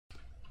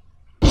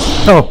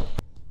Oh!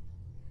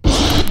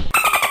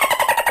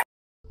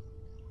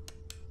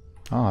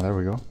 Ah, there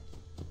we go.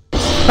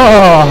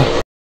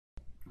 Ah!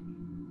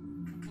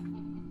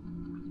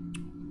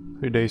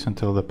 3 days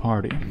until the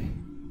party.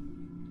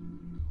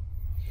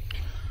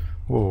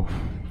 Whoa.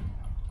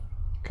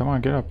 Come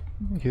on, get up.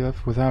 He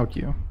left without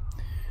you.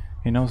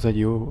 He knows that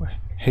you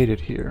hate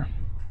it here.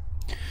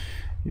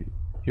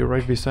 You're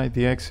right beside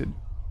the exit.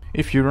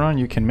 If you run,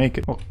 you can make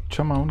it. Oh,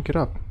 come on, get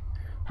up.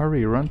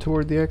 Hurry, run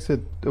toward the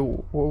exit.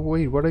 Oh,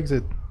 wait, what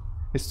exit?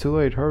 It's too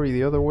late. Hurry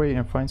the other way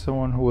and find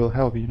someone who will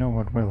help. You know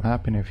what will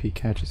happen if he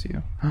catches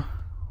you.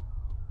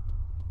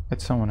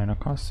 It's someone in a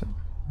costume,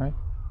 right?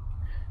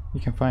 You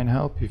can find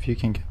help if you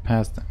can get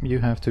past them. You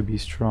have to be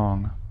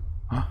strong.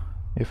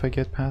 If I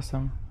get past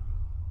them?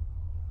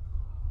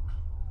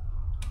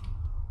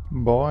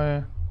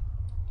 Boy,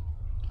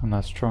 I'm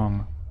not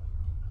strong.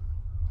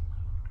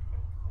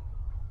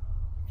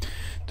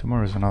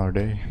 Tomorrow's another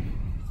day.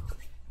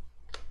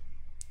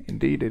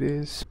 Indeed it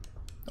is.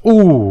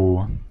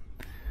 Ooh!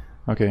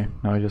 Okay,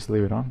 now I just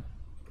leave it on.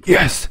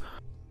 Yes!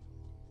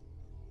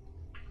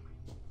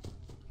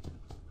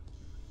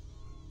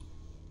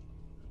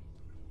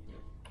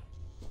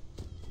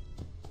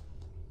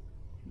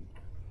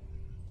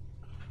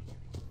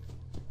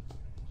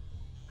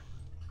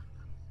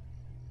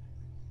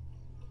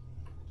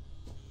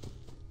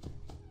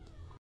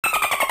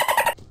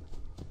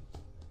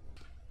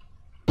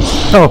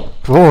 Oh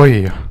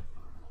boy!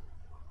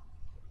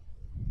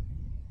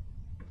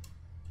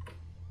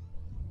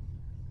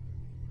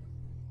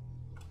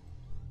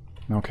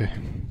 Okay.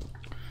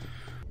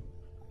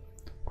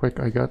 Quick,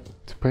 I got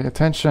to pay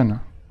attention.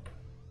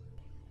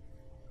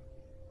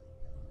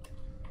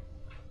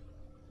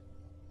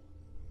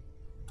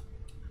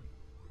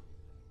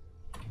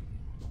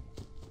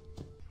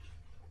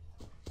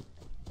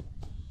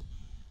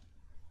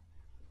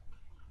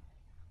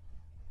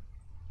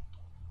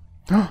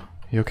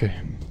 You okay?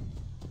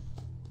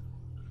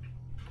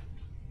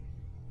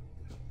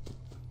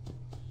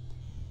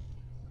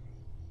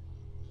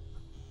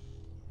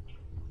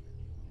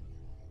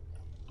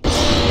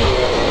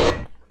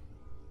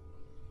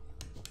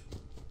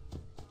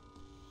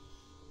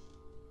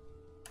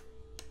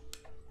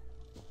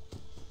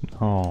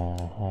 Oh,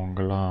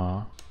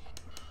 Hongla.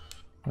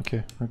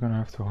 Okay, we're gonna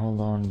have to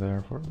hold on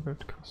there for a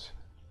bit, cause...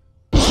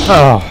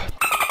 Oh!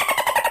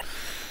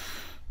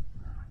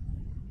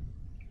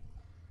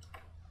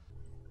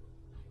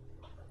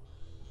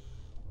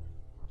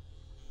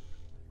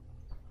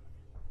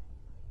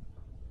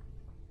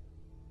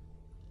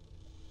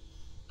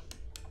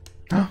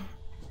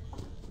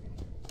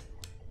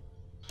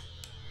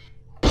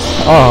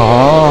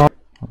 Oh!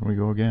 Here we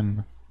go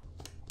again.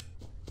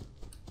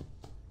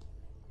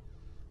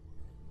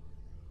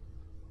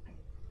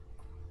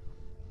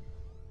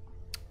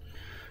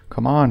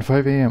 Come on,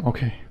 5 AM,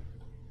 okay.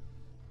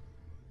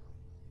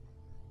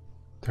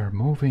 They're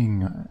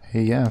moving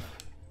AF.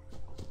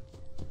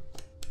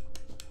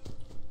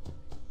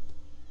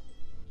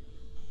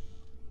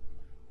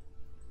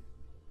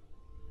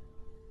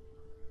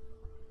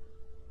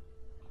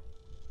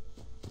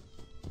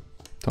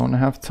 Don't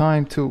have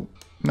time to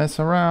mess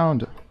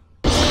around.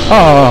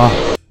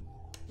 Ah!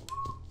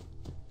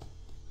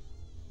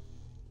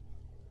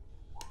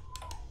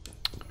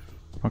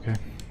 Okay,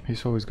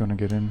 he's always gonna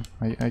get in.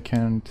 I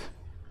can't,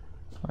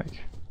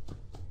 like...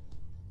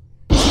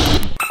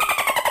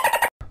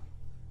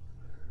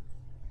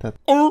 That...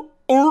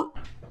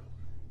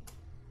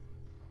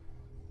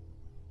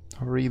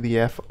 Hurry the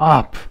F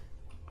up!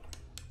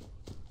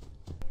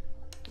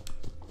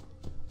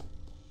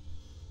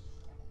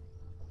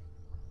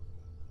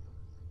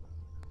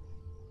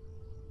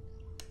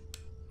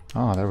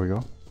 Ah, there we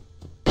go.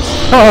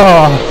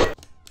 Ah!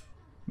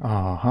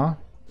 Uh-huh.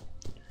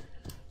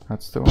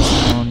 That's the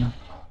one.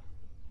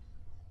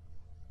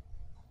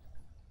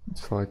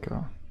 It's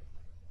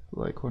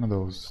like one of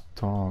those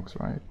dogs,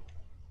 right?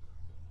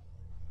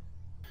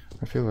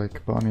 I feel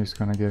like Bonnie's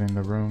gonna get in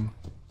the room.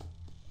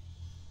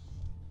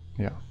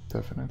 Yeah,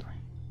 definitely.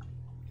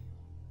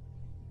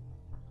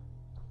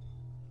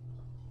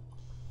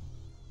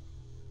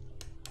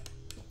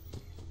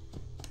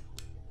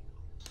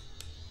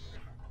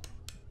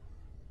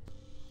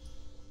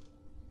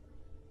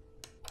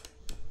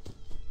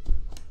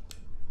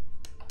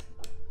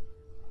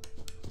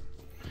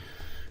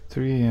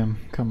 Three AM,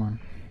 come on.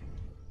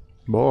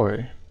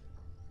 Boy.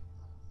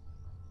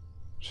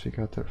 She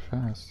got there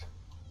fast.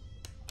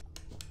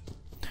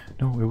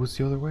 No, it was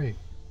the other way.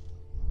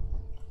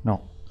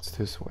 No, it's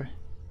this way.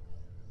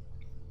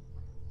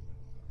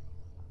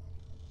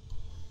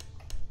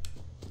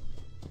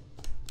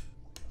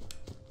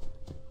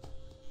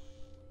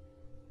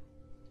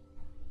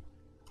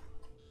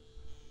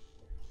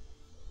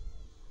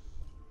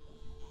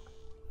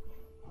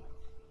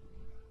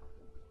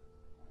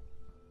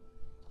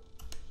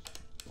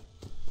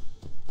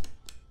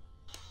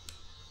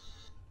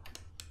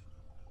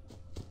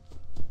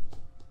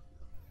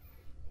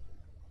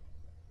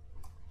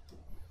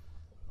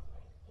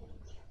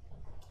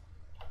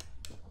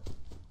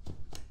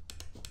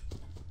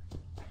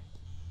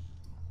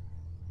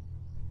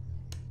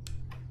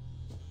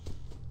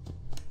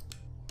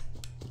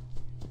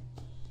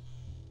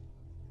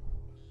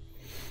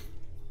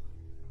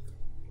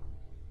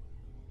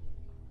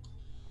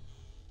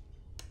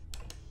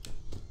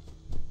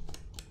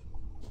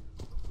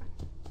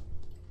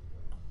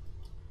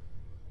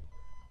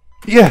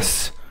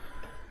 Yes!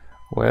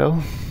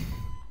 Well,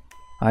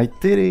 I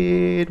did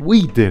it!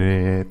 We did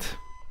it!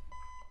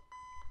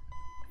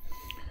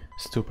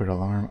 Stupid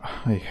alarm.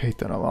 I hate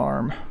that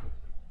alarm.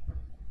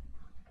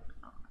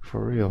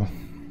 For real.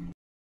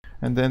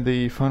 And then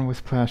the fun with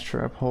flash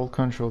trap. Hold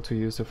control to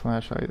use the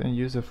flashlight, and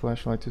use the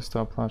flashlight to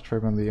stop flash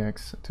trap on the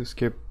X to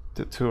skip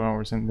the 2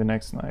 hours in the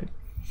next night.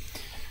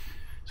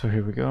 So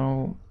here we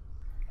go.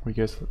 We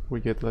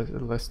get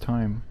less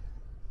time.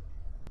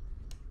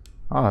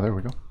 Ah, there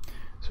we go.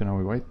 So now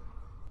we wait.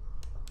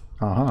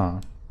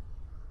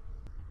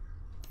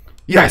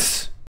 Yes!